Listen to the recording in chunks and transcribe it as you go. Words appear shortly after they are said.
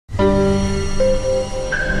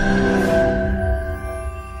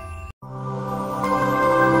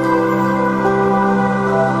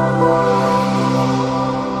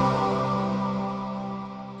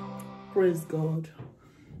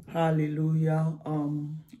Yeah,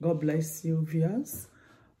 God bless you, viewers.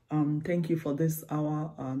 Thank you for this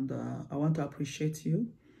hour, and I want to appreciate you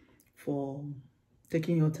for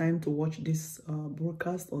taking your time to watch this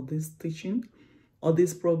broadcast or this teaching or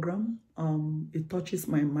this program. It touches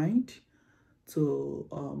my mind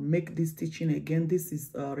to make this teaching again. This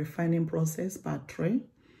is a refining process, part 3.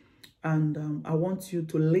 And I want you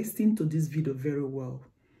to listen to this video very well.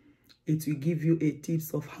 It will give you a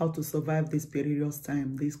tips of how to survive this perilous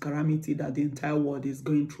time, this calamity that the entire world is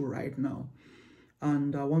going through right now.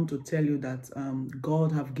 And I want to tell you that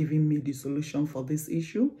God have given me the solution for this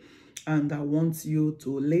issue. And I want you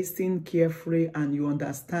to listen carefully and you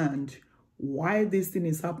understand why this thing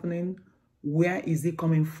is happening, where is it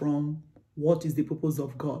coming from, what is the purpose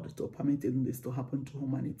of God to permitting this to happen to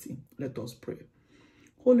humanity. Let us pray.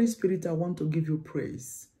 Holy Spirit, I want to give you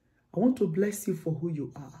praise. I want to bless you for who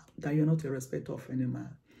you are, that you're not a respecter of any man.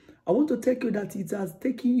 I want to tell you that it has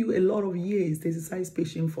taken you a lot of years to exercise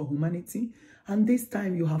patience for humanity, and this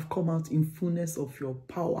time you have come out in fullness of your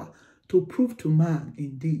power to prove to man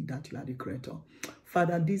indeed that you are the creator.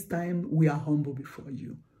 Father, this time we are humble before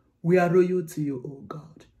you. We are loyal to you, oh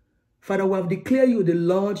God. Father, we have declared you the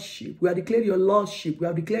Lordship. We have declared your Lordship. We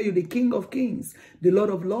have declared you the King of Kings, the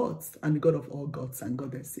Lord of Lords, and the God of all gods and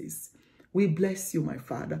goddesses. We bless you, my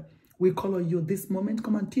Father. We call on you this moment.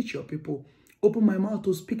 Come and teach your people. Open my mouth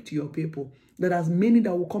to speak to your people. That as many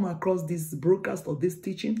that will come across this broadcast or this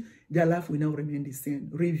teaching, their life will never remain the same.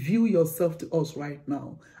 Reveal yourself to us right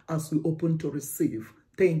now as we open to receive.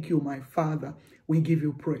 Thank you, my Father. We give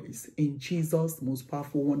you praise. In Jesus' most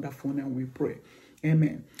powerful, wonderful name we pray.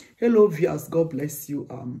 Amen. Hello, viewers. God bless you.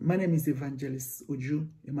 My name is Evangelist Uju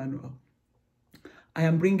Emmanuel. I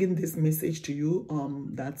am bringing this message to you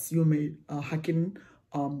that you may hearken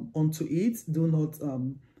onto it. Do not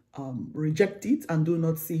reject it and do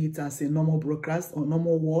not see it as a normal broadcast or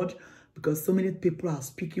normal word, because so many people are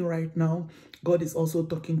speaking right now. God is also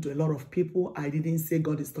talking to a lot of people. I didn't say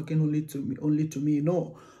God is talking only to me.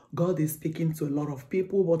 No, God is speaking to a lot of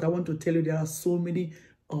people. But I want to tell you there are so many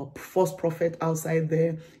false prophets outside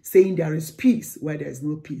there saying there is peace where there is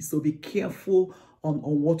no peace. So be careful on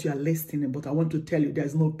what you are listening. But I want to tell you there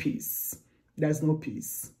is no peace. There is no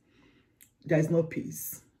peace. There is no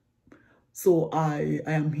peace. So I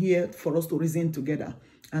am here for us to reason together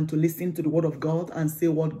and to listen to the word of God and say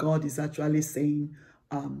what God is actually saying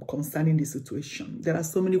concerning the situation. There are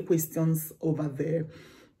so many questions over there.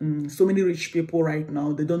 So many rich people right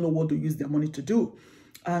now, they don't know what to use their money to do.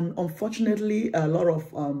 And unfortunately, a lot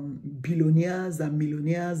of billionaires and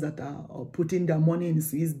millionaires that are putting their money in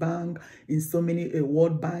Swiss bank, in so many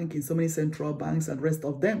World Bank, in so many central banks and rest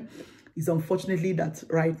of them. It's unfortunately that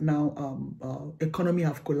right now economy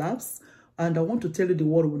have collapsed. And I want to tell you the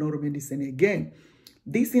world will not remain the same again.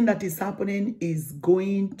 This thing that is happening is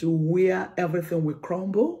going to where everything will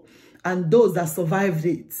crumble. And those that survived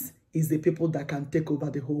it is the people that can take over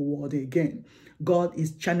the whole world again. God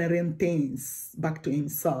is channeling things back to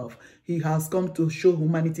himself. He has come to show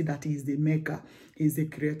humanity that he is the maker, he is the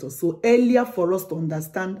creator. So earlier for us to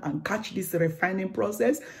understand and catch this refining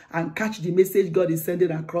process and catch the message God is sending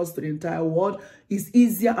across to the entire world is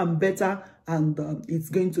easier and better, and it's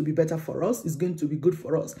going to be better for us. It's going to be good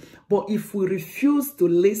for us. But if we refuse to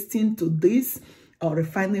listen to this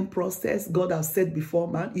refining process God has said before,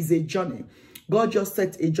 man, is a journey. God just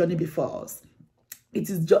set a journey before us. It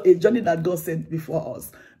is a journey that God set before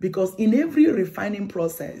us. Because in every refining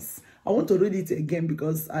process, I want to read it again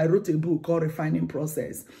because I wrote a book called Refining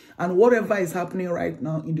Process. And whatever is happening right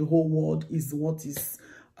now in the whole world is what is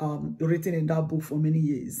written in that book for many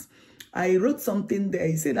years. I wrote something there.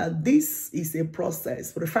 He said that this is a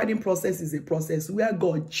process. Refining process is a process where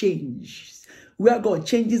God changes, where God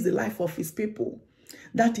changes the life of his people.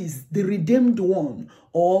 That is the redeemed one,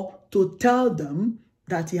 or to tell them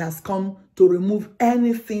that he has come to remove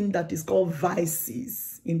anything that is called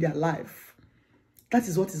vices in their life. That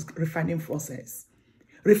is what is refining process.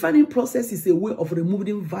 Refining process is a way of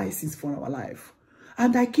removing vices from our life.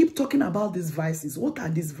 And I keep talking about these vices. What are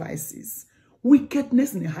these vices?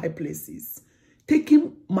 Wickedness in the high places.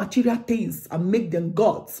 Taking material things and make them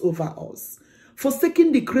gods over us.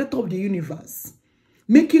 Forsaking the creator of the universe.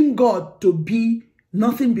 Making God to be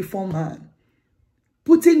nothing before man.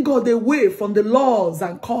 Putting God away from the laws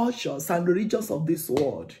and cultures and religions of this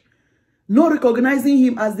world. Not recognizing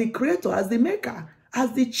him as the creator, as the maker,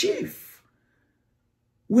 as the chief.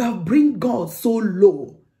 We have bring God so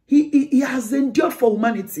low. He has endured for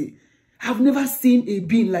humanity. I've never seen a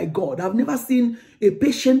being like God. I've never seen a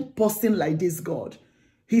patient person like this God.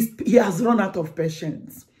 He has run out of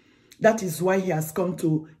patience. That is why he has come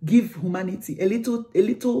to give humanity a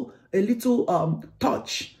little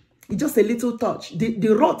touch It's just a little touch.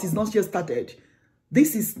 The rot is not yet started.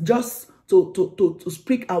 This is just to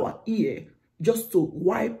prick our ear, just to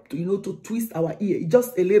wipe, to twist our ear.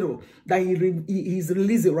 Just a little that he's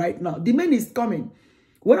releasing right now. The man is coming.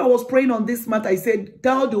 When I was praying on this matter, I said,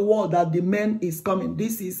 tell the world that the man is coming.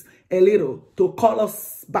 This is a little to call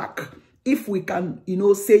us back. If we can,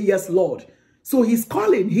 say yes, Lord. So he's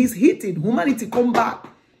calling, he's hitting. Humanity, come back.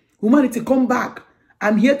 Humanity, come back.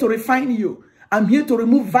 I'm here to refine you. I'm here to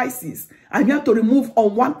remove vices. I'm here to remove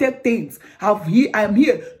unwanted things. I'm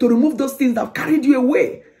here to remove those things that have carried you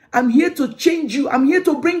away. I'm here to change you. I'm here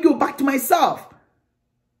to bring you back to myself.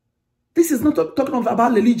 This is not talking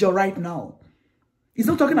about religion right now. It's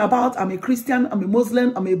not talking about I'm a Christian, I'm a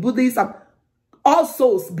Muslim, I'm a Buddhist. All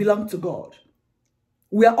souls belong to God.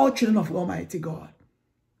 We are all children of Almighty God.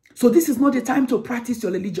 So this is not the time to practice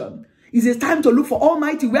your religion. It's a time to look for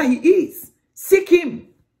Almighty where he is. Seek him.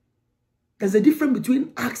 There's a difference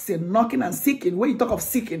between asking, knocking, and seeking. When you talk of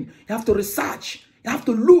seeking, you have to research. You have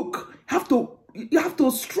to look. You have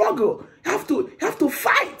to struggle. You have to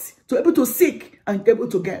fight to be able to seek and be able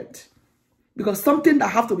to get. Because something that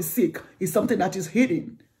have to be seek is something that is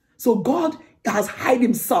hidden. So God has hid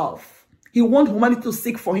himself. He wants humanity to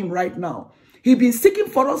seek for him right now. He's been seeking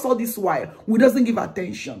for us all this while. We doesn't give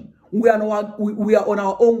attention. We are on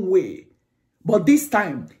our own way. But this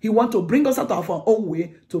time, he wants to bring us out of our own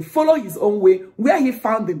way, to follow his own way, where he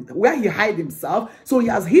found him, where he hid himself. So he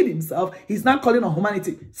has hid himself. He's now calling on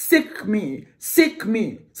humanity, seek me, seek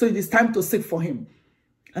me. So it is time to seek for him.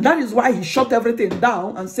 And that is why he shut everything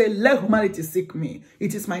down and said, let humanity seek me.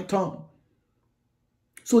 It is my turn.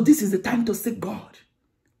 So this is the time to seek God.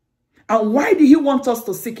 And why did he want us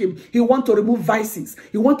to seek him? He wants to remove vices.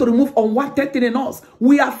 He wants to remove unwanted thing in us.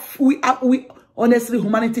 Honestly,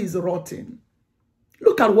 humanity is rotten.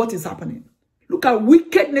 Look at what is happening. Look at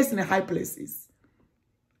wickedness in the high places.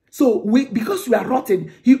 So because we are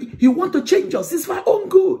rotten, he wants to change us. It's for our own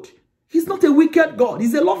good. He's not a wicked God.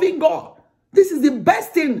 He's a loving God. This is the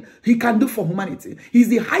best thing he can do for humanity. He's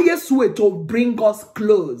the highest way to bring us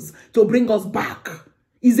close, to bring us back.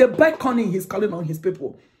 He's a beckoning. He's calling on his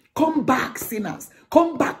people. Come back, sinners.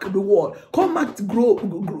 Come back to the world. Come back to grow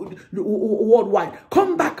worldwide.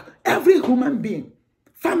 Come back, every human being.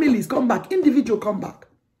 Families, come back. Individual, come back.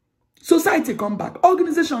 Society, come back.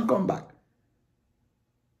 Organization, come back.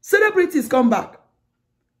 Celebrities, come back.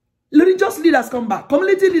 Religious leaders, come back.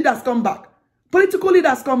 Community leaders, come back. Political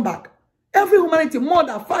leaders, come back. Every humanity,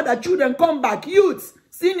 mother, father, children, come back. Youths,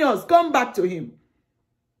 seniors, come back to him.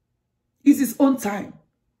 It's his own time.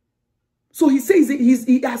 So he says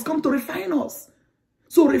he has come to refine us.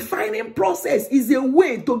 So refining process is a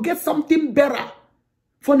way to get something better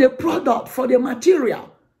for the product, for the material.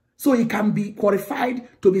 So it can be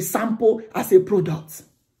qualified to be sampled as a product.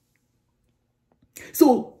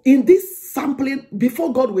 So in this sampling,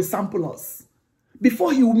 before God will sample us,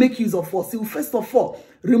 before he will make use of us, he will first of all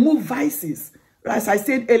remove vices. As I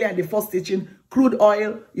said earlier in the first teaching, crude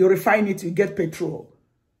oil, you refine it, you get petrol.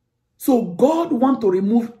 So God wants to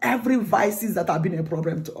remove every vices that have been a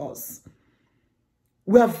problem to us.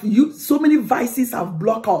 We have used, so many vices have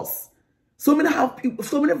blocked us. So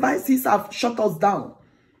many vices have shut us down.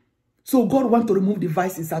 So God wants to remove the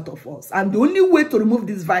vices out of us. And the only way to remove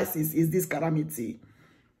these vices is this calamity.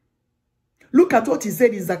 Look at what he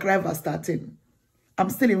said in Zechariah verse 13. I'm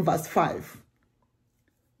still in verse 5.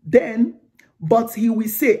 Then, but he will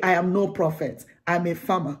say, I am no prophet. I am a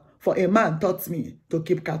farmer. For a man taught me to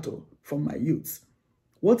keep cattle from my youth.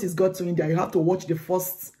 What is God doing there? You have to watch the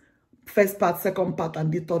first part, second part,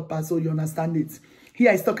 and the third part so you understand it.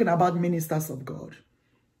 Here he's talking about ministers of God.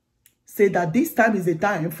 Say that this time is the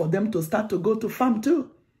time for them to start to go to farm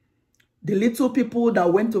too. The little people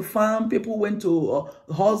that went to farm, people went to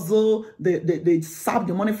hustle, they serve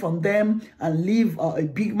the money from them and live a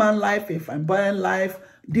big man life, a flamboyant life.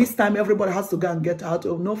 This time everybody has to go and get out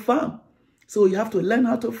of no farm. So you have to learn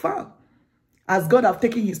how to farm. As God have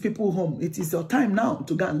taken his people home, it is your time now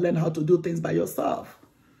to go and learn how to do things by yourself.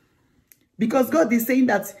 Because God is saying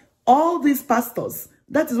that all these pastors,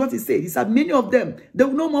 that is what he said. He said many of them, they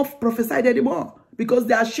will no more prophesy anymore because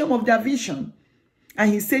they are ashamed of their vision.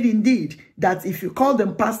 And he said indeed that if you call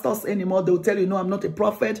them pastors anymore, they will tell you, no, I'm not a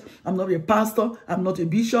prophet, I'm not a pastor, I'm not a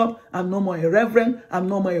bishop, I'm no more a reverend, I'm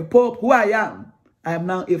no more a pope. Who I am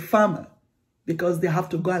now a farmer. Because they have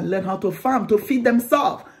to go and learn how to farm, to feed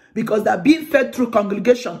themselves. Because they're being fed through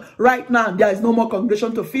congregation. Right now, there is no more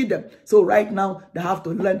congregation to feed them. So right now, they have to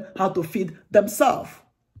learn how to feed themselves.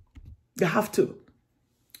 They have to.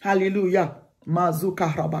 Hallelujah.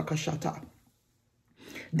 Mazuka rabakashata.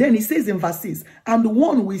 Then he says in verse 6, and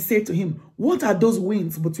one will say to him, what are those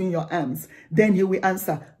wounds between your arms? Then he will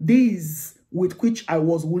answer, these with which I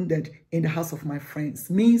was wounded in the house of my friends.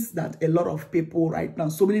 Means that a lot of people right now,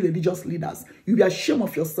 so many religious leaders, you'll be ashamed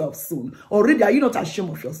of yourself soon. Already, are you not ashamed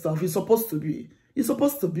of yourself? You're supposed to be. You're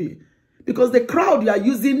supposed to be. Because the crowd you are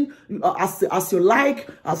using as you like,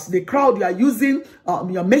 as the crowd you are using,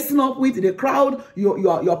 you're messing up with, the crowd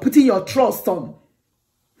you're putting your trust on.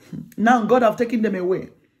 Now God have taken them away.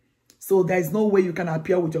 So there is no way you can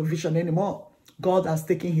appear with your vision anymore. God has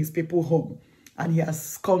taken his people home. And he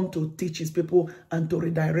has come to teach his people and to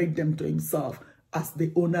redirect them to himself as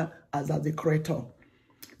the owner, as the creator.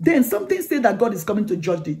 Then something said that God is coming to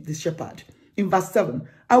judge the shepherd. In verse 7,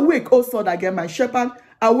 awake, O sword, against my shepherd.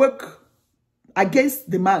 Awake against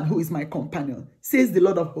the man who is my companion, says the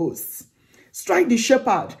Lord of hosts. Strike the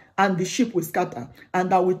shepherd, and the sheep will scatter,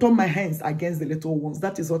 and I will turn my hands against the little ones.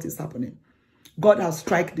 That is what is happening. God has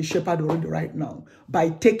struck the shepherd already right now. By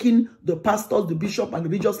taking the pastors, the bishop, and the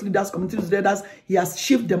religious leaders, community leaders, he has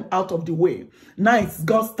shifted them out of the way. Now it's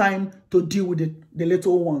God's time to deal with the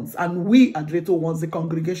little ones. And we are the little ones, the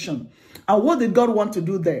congregation. And what did God want to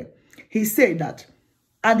do there? He said that,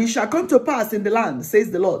 and it shall come to pass in the land, says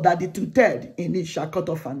the Lord, that the two-thirds in it shall cut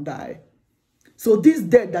off and die. So this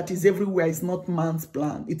death that is everywhere is not man's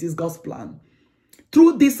plan. It is God's plan.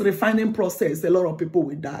 Through this refining process, a lot of people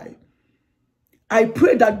will die. I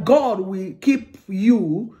pray that God will keep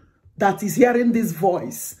you that is hearing this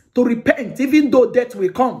voice to repent, even though death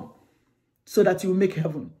will come, so that you will make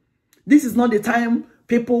heaven. This is not the time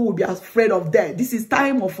people will be afraid of death. This is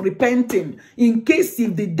time of repenting. In case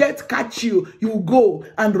if the death catch you, you will go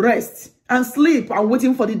and rest and sleep and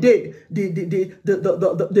waiting for the day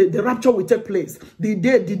the rapture will take place. The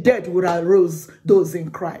day the dead will arise those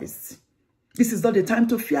in Christ. This is not the time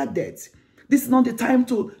to fear death. This is not the time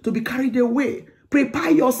to be carried away.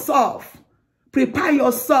 Prepare yourself. Prepare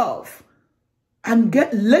yourself. And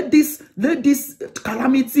let this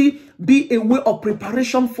calamity be a way of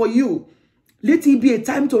preparation for you. Let it be a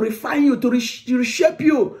time to refine you, to reshape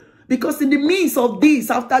you. Because in the midst of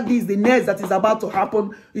this, after this, the next that is about to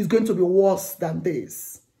happen is going to be worse than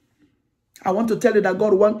this. I want to tell you that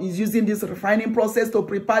God is using this refining process to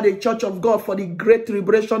prepare the church of God for the great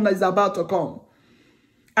tribulation that is about to come.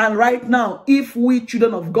 And right now, if we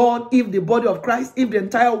children of God, if the body of Christ, if the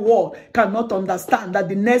entire world cannot understand that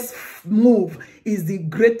the next move is the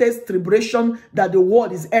greatest tribulation that the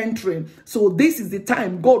world is entering. So this is the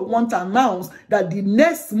time God wants to announce that the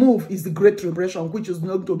next move is the great tribulation, which is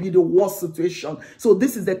going to be the worst situation. So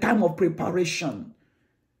this is the time of preparation.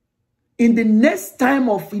 In the next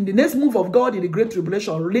move of God in the great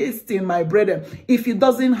tribulation, listen, my brethren, if he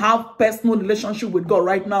doesn't have personal relationship with God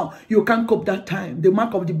right now, you can't cope that time. The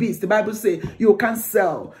mark of the beast, the Bible says, you can't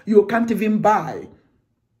sell, you can't even buy.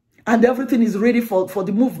 And everything is ready for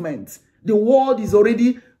the movement. The world is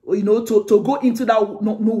already, to go into that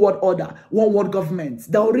new world order, one world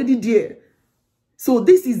government. They're already there. So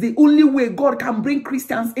this is the only way God can bring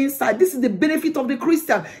Christians inside. This is the benefit of the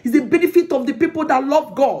Christian. It's the benefit of the people that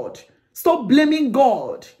love God. Stop blaming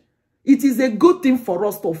God. It is a good thing for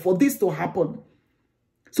us for this to happen.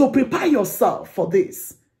 So prepare yourself for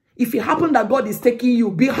this. If it happens that God is taking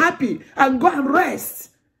you, be happy and go and rest.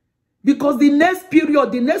 Because the next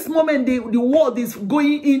period, the next moment the world is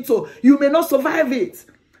going into, you may not survive it.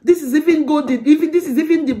 This is even good. This is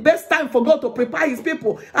even the best time for God to prepare his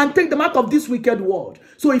people and take them out of this wicked world.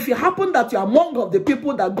 So if it happens that you're among of the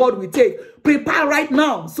people that God will take, prepare right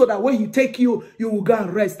now so that when he take you, you will go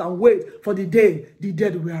and rest and wait for the day the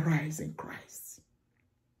dead will arise in Christ.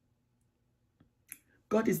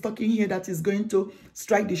 God is talking here that he's going to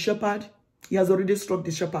strike the shepherd. He has already struck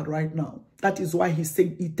the shepherd right now. That is why he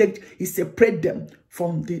separate them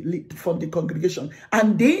from the congregation.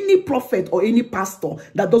 And any prophet or any pastor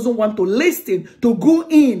that doesn't want to listen, to go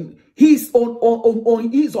in his his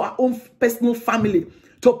or her own personal family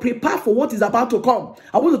to prepare for what is about to come,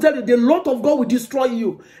 I want to tell you, the Lord of God will destroy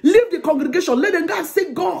you. Leave the congregation. Let them go and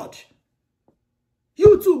seek God.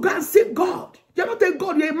 You too, go and seek God. You're not a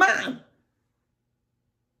God, you're a man.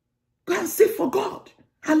 Go and seek for God.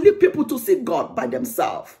 And leave people to seek God by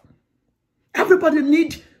themselves. Everybody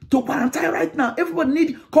need to quarantine right now. Everybody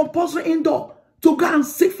need compulsory indoor to go and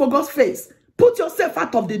seek for God's face. Put yourself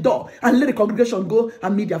out of the door and let the congregation go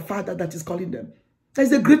and meet their Father that is calling them.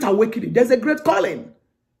 There's a great awakening. There's a great calling.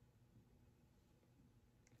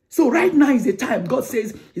 So right now is the time God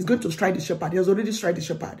says he's going to strike the shepherd. He has already struck the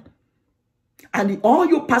shepherd. And all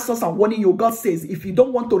your pastors are warning you. God says if you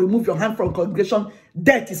don't want to remove your hand from congregation,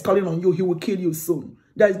 death is calling on you. He will kill you soon.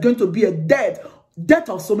 There is going to be a death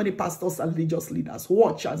of so many pastors and religious leaders.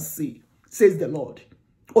 Watch and see, says the Lord.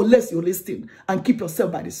 unless you listen and keep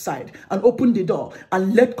yourself by the side and open the door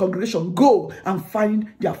and let congregation go and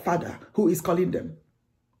find their father who is calling them.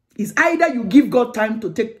 It's either you give God time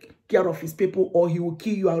to take care of his people, or he will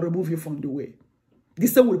kill you and remove you from the way. The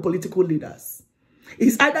same with political leaders.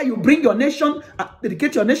 It's either you bring your nation,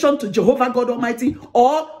 dedicate your nation to Jehovah God Almighty,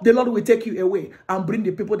 or the Lord will take you away and bring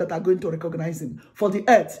the people that are going to recognize him. For the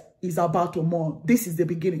earth is about to mourn. This is the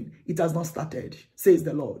beginning. It has not started, says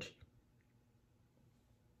the Lord.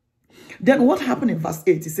 Then what happened in verse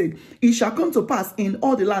 8? He said, it shall come to pass in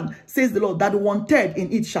all the land, says the Lord, that 1/3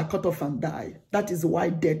 in it shall cut off and die. That is why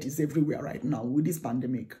death is everywhere right now with this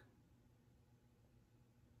pandemic.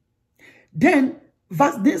 Then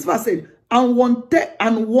this verse said, and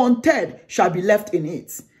 1/3 shall be left in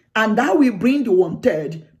it, and that will bring the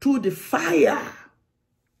 1/3 to the fire.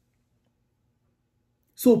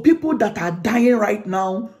 So people that are dying right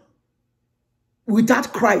now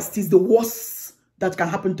without Christ is the worst that can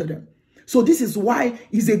happen to them. So this is why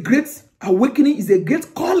it's a great awakening, it's a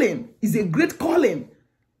great calling, it's a great calling,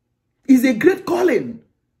 it's a great calling.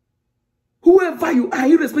 Whoever you are,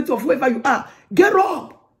 irrespective of whoever you are, get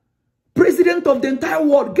up. President of the entire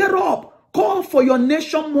world, get up. Call for your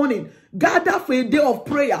nation mourning. Gather for a day of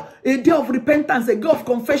prayer, a day of repentance, a day of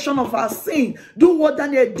confession of our sin. Do what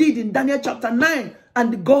Daniel did in Daniel chapter 9,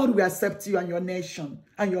 and God will accept you and your nation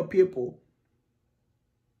and your people.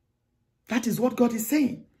 That is what God is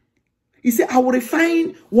saying. He said, I will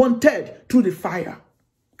refine 1/3 through the fire.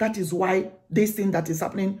 That is why this thing that is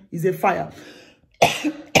happening is a fire.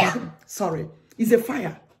 Sorry, it's a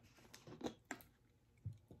fire.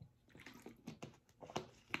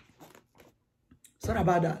 Sorry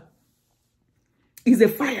about that. It's a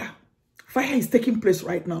fire. Fire is taking place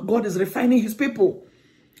right now. God is refining his people.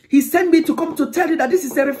 He sent me to come to tell you that this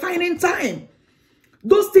is a refining time.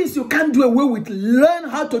 Those things you can't do away with, learn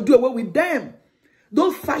how to do away with them.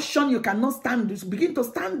 Those fashion you cannot stand, just begin to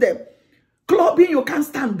stand them. Clubbing you can't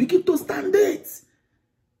stand, begin to stand it.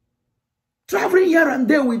 Traveling here and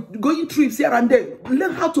there, with going trips here and there,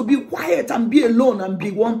 learn how to be quiet and be alone and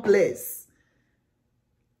be one place.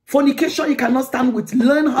 Fornication you cannot stand with,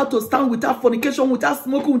 learn how to stand without fornication, without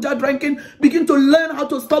smoking, without drinking. Begin to learn how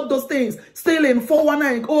to stop those things. Stealing,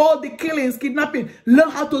 419, all the killings, kidnapping. Learn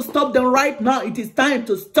how to stop them right now. It is time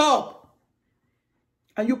to stop.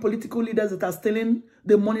 And you political leaders that are stealing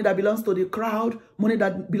the money that belongs to the crowd, money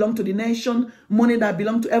that belongs to the nation, money that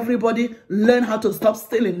belongs to everybody, learn how to stop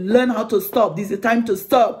stealing. Learn how to stop. This is the time to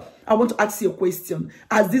stop. I want to ask you a question.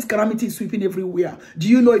 As this calamity is sweeping everywhere, do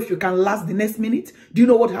you know if you can last the next minute? Do you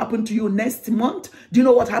know what happened to you next month? Do you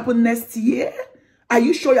know what happened next year? Are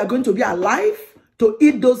you sure you're going to be alive to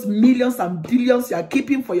eat those millions and billions you are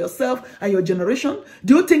keeping for yourself and your generation?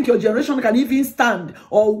 Do you think your generation can even stand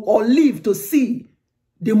or live to see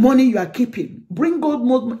the money you are keeping? Bring God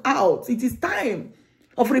money out. It is time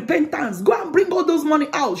of repentance. Go and bring all those money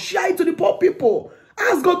out. Share it to the poor people.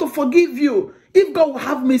 Ask God to forgive you. If God will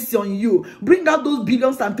have mercy on you, bring out those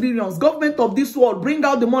billions and trillions. Government of this world, bring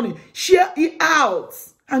out the money. Share it out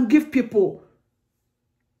and give people.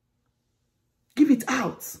 Give it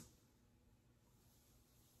out.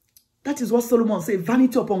 That is what Solomon said,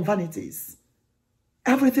 vanity upon vanities.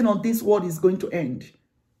 Everything on this world is going to end.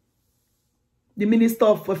 The Minister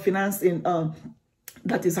of Finance in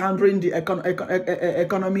that is handling the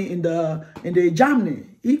economy in the Germany,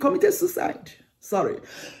 he committed suicide. Sorry.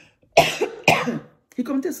 He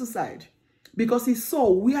committed suicide because he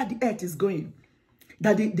saw where the earth is going.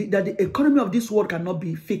 That the economy of this world cannot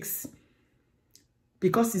be fixed.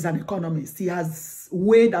 Because he's an economist. He has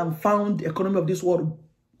weighed and found the economy of this world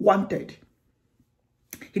wanted.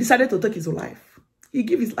 He decided to take his own life. He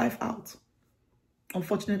gave his life out.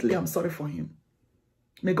 Unfortunately, I'm sorry for him.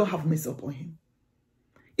 May God have mercy upon him.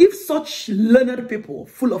 If such learned people,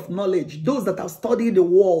 full of knowledge, those that have studied the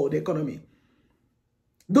world economy,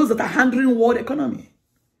 those that are handling world economy,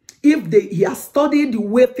 if he has studied the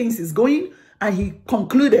way things is going and he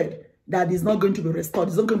concluded that it's not going to be restored,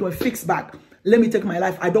 it's not going to be fixed back, let me take my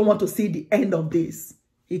life, I don't want to see the end of this.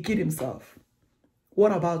 He killed himself.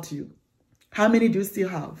 What about you? How many do you still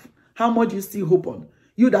have? How much do you still hope on?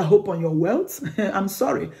 You that hope on your wealth, I'm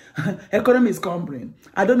sorry. Economy is crumbling.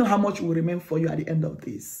 I don't know how much will remain for you at the end of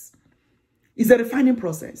this. It's a refining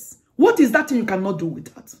process. What is that thing you cannot do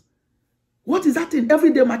with that? What is that in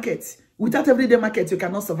everyday market? Without everyday market, you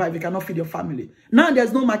cannot survive. You cannot feed your family. Now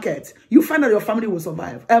there's no market. You find out your family will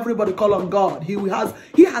survive. Everybody call on God. He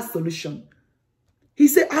has solution. He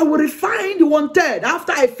said, I will refine the 1/3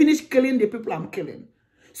 after I finish killing the people I'm killing.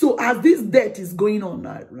 So as this death is going on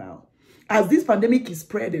right now, as this pandemic is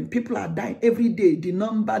spreading, people are dying every day. The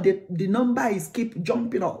number is keep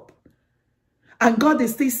jumping up. And God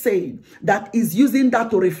is still saying that He's using that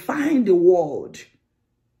to refine the world.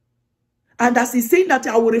 And as He's saying that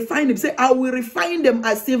I will refine them, say, I will refine them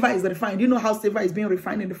as silver is refined. You know how silver is being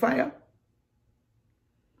refined in the fire?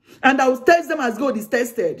 And I will test them as gold is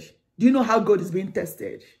tested. Do you know how gold is being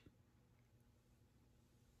tested?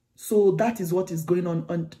 So that is what is going on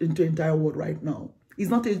into the entire world right now. It's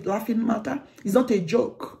not a laughing matter. It's not a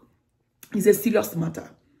joke. It's a serious matter.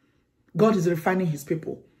 God is refining His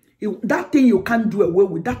people. That thing you can't do away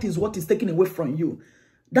with, that is what is taken away from you.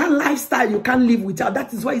 That lifestyle you can't live without,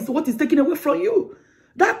 that is what is taken away from you.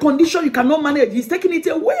 That condition you cannot manage, He's taking it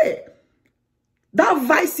away. That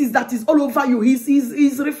vices that is all over you, he's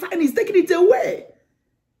refining, He's taking it away.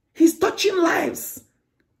 He's touching lives.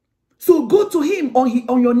 So go to Him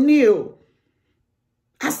on your knee.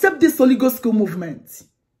 Accept this Holy Ghost School movement.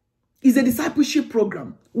 It's a discipleship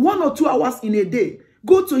program. 1 or 2 hours in a day.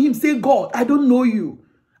 Go to Him, say, God, I don't know you.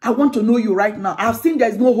 I want to know you right now. I've seen there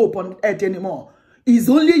is no hope on earth anymore. It's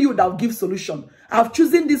only you that will give solution. I've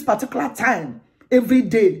chosen this particular time. Every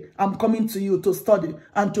day, I'm coming to you to study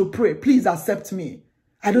and to pray. Please accept me.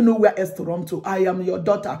 I don't know where else to run to. I am your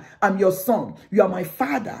daughter. I'm your son. You are my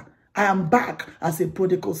father. I am back as a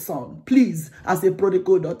prodigal son. Please, as a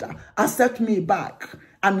prodigal daughter, accept me back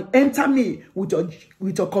and enter me with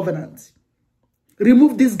your covenant.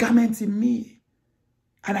 Remove these garments in me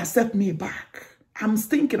and accept me back. I'm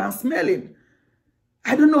stinking, I'm smelling.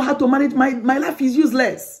 I don't know how to manage. My life is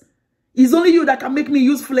useless. It's only you that can make me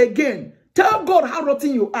useful again. Tell God how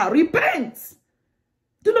rotten you are. Repent.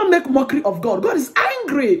 Do not make mockery of God. God is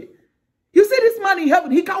angry. You see this man in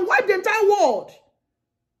heaven, He can wipe the entire world.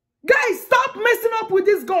 Guys, stop messing up with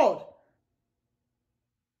this God.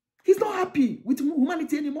 He's not happy with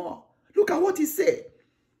humanity anymore. Look at what He said.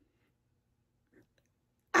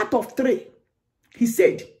 Out of 3, He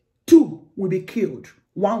said, 2 will be killed,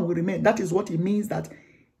 1 will remain. That is what it means, that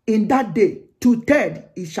in that day, 2/3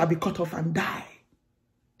 it shall be cut off and die.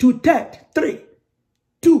 2/3, 3.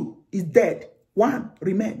 2 is dead, 1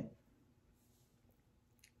 remain.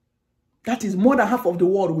 That is more than half of the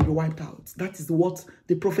world will be wiped out. That is what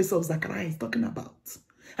the prophecy of Zechariah is talking about.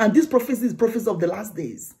 And this prophecy is prophecy of the last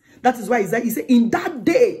days. That is why he said, in that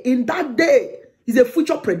day, is a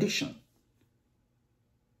future prediction.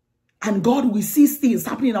 And God will see things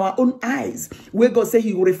happening in our own eyes, where God said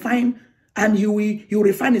He will refine, and He will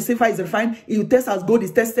refine the silver is refined. He will test as gold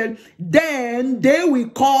is tested. Then they will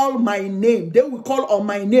call my name. They will call on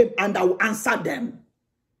my name, and I will answer them.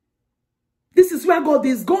 This is where God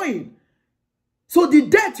is going. So the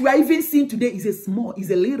death we are even seeing today is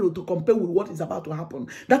a little to compare with what is about to happen.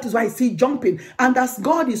 That is why I see jumping. And as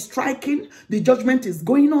God is striking, the judgment is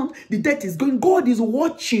going on, the death is going. God is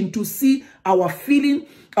watching to see our feeling,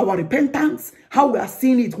 our repentance, how we are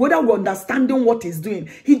seeing it, whether we're understanding what He's doing.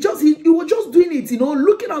 He was just doing it,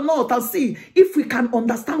 looking at us and see if we can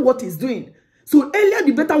understand what He's doing. So earlier,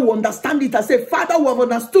 the better we understand it and say, Father, we have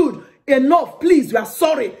understood enough. Please, we are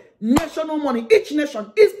sorry. National money, each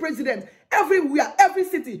nation, each president, everywhere, every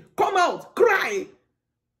city, come out, cry,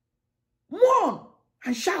 mourn,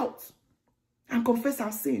 and shout, and confess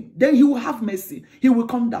our sin. Then He will have mercy. He will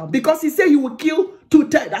come down, because He said He will kill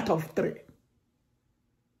 2/3 out of 3.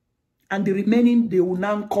 And the remaining, they will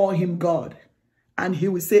now call Him God. And He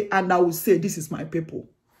will say, and I will say, this is my people.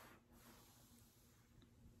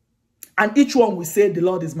 And each one will say, the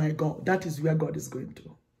Lord is my God. That is where God is going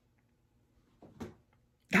to.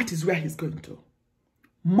 That is where He's going to.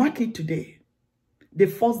 Mark it today, the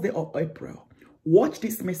 1st day of April. Watch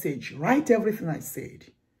this message. Write everything I said.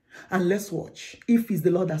 And let's watch if it's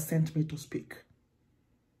the Lord that sent me to speak.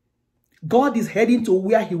 God is heading to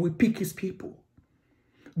where He will pick His people.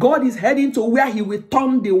 God is heading to where He will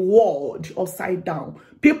turn the world upside down.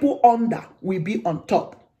 People under will be on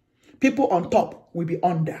top. People on top will be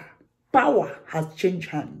under. Power has changed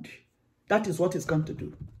hand. That is what He's going to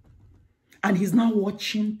do. And He's now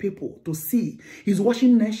watching people to see. He's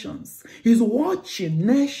watching nations. He's watching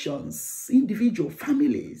nations, individual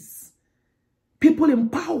families, people in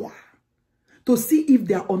power, to see if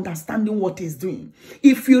they are understanding what He's doing.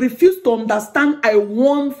 If you refuse to understand, I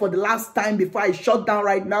warn for the last time before I shut down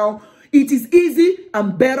right now, it is easy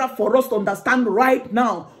and better for us to understand right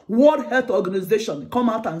now. World Health Organization come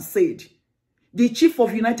out and said, the chief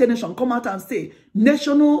of United Nations come out and say,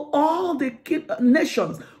 all the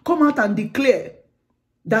nations come out and declare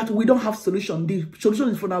that we don't have solution. The solution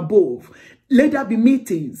is from above. Let there be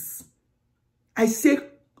meetings.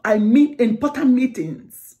 I meet important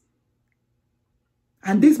meetings.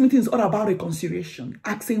 And these meetings are about reconciliation,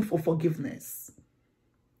 asking for forgiveness.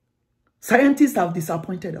 Scientists have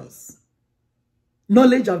disappointed us.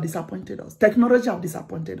 Knowledge have disappointed us. Technology have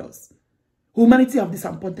disappointed us. Humanity have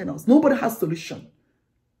disappointed us. Nobody has solution.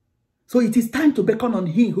 So it is time to beckon on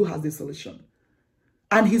him who has the solution.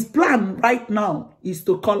 And his plan right now is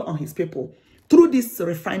to call on his people. Through this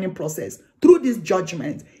refining process, through this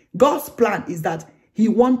judgment, God's plan is that he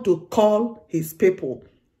wants to call his people.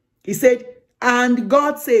 He said, and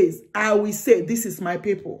God says, I will say, this is my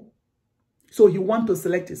people. So he wants to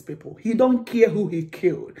select his people. He don't care who he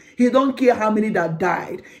killed. He don't care how many that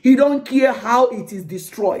died. He don't care how it is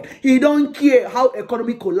destroyed. He don't care how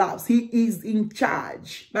economy collapsed. He is in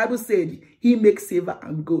charge. Bible said he makes silver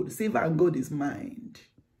and gold. Silver and gold is mine.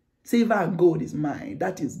 Silver and gold is mine.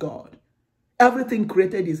 That is God. Everything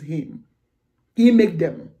created is him. He make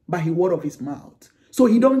them by the word of his mouth. So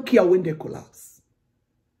he don't care when they collapse.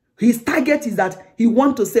 His target is that he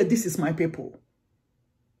wants to say, this is my people.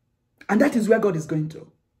 And that is where God is going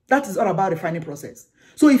to. That is all about refining process.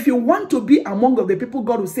 So if you want to be among the people,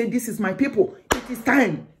 God will say, this is my people. It is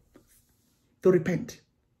time to repent.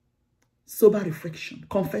 Sober reflection.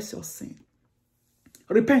 Confess your sin.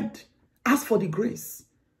 Repent. Ask for the grace.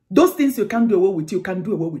 Those things you can't do away with, you can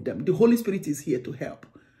do away with them. The Holy Spirit is here to help.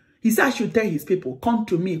 He said, I should tell his people, come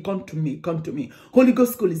to me, come to me, come to me. Holy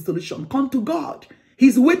Ghost School is solution. Come to God.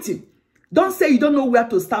 He's waiting. Don't say you don't know where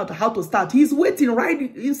to start or how to start. He's waiting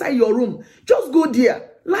right inside your room. Just go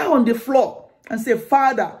there. Lie on the floor and say,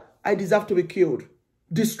 Father, I deserve to be killed.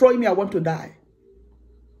 Destroy me. I want to die.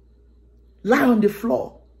 Lie on the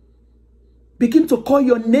floor. Begin to call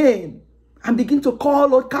your name and begin to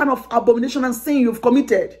call all kind of abomination and sin you've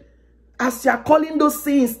committed. As you are calling those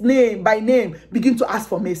sins name by name, begin to ask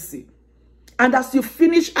for mercy. And as you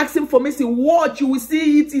finish asking for mercy, watch, you will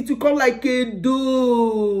see it. It will come like a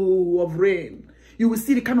dew of rain. You will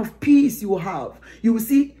see the kind of peace you will have. You will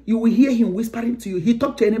see, you will hear him whispering to you. He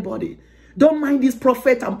talked to anybody. Don't mind this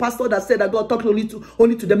prophet and pastor that said that God talked only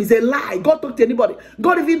to them. It's a lie. God talked to anybody.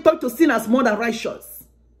 God even talked to sinners more than righteous.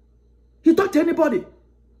 He talked to anybody.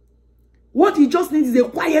 What he just needs is a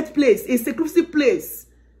quiet place, a seclusive place.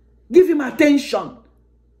 Give him attention.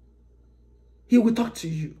 He will talk to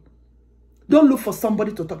you. Don't look for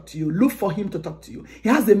somebody to talk to you. Look for him to talk to you. He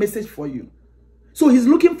has a message for you. So he's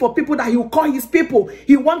looking for people that he will call his people.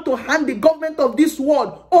 He wants to hand the government of this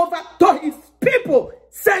world over to his people,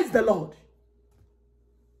 says the Lord.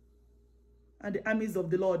 And the armies of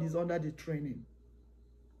the Lord is under the training.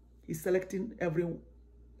 He's selecting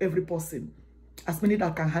every person. As many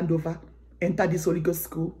that can hand over, enter this Holy Ghost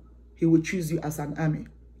school, he will choose you as an army.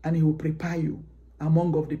 And he will prepare you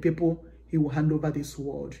among of the people. He will hand over this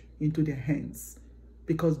world into their hands.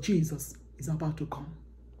 Because Jesus is about to come.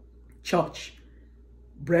 Church,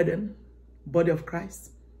 brethren, body of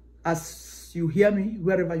Christ, as you hear me,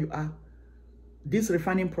 wherever you are, this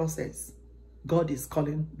refining process, God is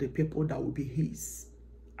calling the people that will be his.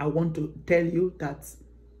 I want to tell you that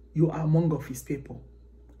you are among of his people.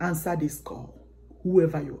 Answer this call,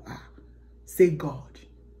 whoever you are. Say God,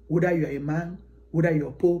 whether you are a man, whether you're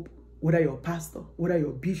a pope, whether you're a pastor, whether you're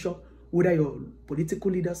a bishop, whether you're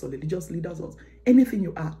political leaders or religious leaders or anything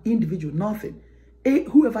you are, individual, nothing.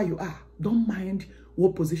 Whoever you are, don't mind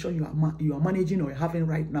what position you are managing or having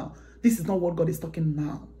right now. This is not what God is talking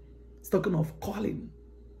now. It's talking of calling.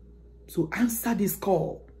 So answer this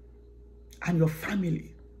call. And your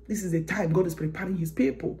family. This is the time God is preparing his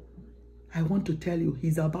people. I want to tell you,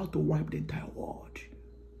 he's about to wipe the entire world.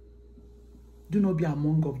 Do not be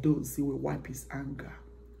among of those who will wipe his anger.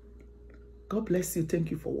 God bless you.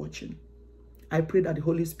 Thank you for watching. I pray that the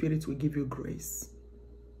Holy Spirit will give you grace.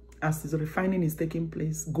 As this refining is taking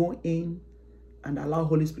place, go in and allow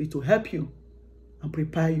Holy Spirit to help you and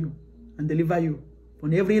prepare you and deliver you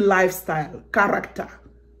from every lifestyle, character,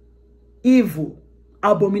 evil,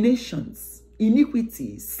 abominations,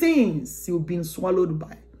 iniquities, sins you've been swallowed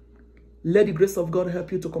by. Let the grace of God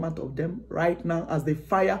help you to come out of them right now as the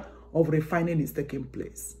fire of refining is taking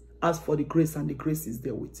place. Ask for the grace and the grace is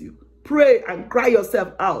there with you. Pray and cry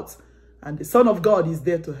yourself out and the Son of God is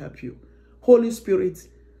there to help you. Holy Spirit,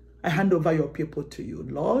 I hand over your people to you.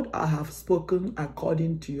 Lord, I have spoken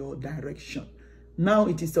according to your direction. Now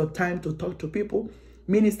it is your time to talk to people.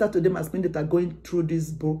 Minister to them as many that are going through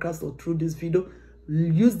this broadcast or through this video.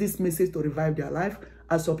 Use this message to revive their life.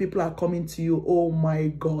 As your people are coming to you, oh my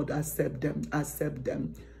God, accept them, accept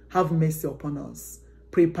them. Have mercy upon us.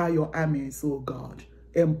 Prepare your armies, oh God.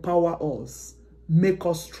 Empower us. Make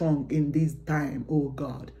us strong in this time, oh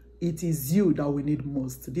God. It is you that we need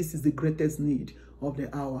most. This is the greatest need of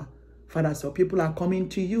the hour. Father, as your people are coming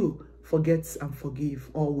to you, forget and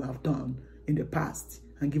forgive all we have done in the past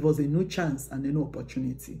and give us a new chance and a new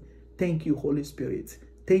opportunity. Thank you, Holy Spirit.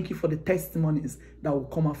 Thank you for the testimonies that will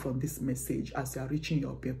come out from this message as you are reaching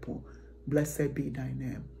your people. Blessed be thy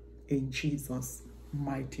name. In Jesus'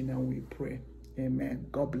 mighty name we pray. Amen.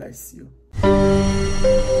 God bless you.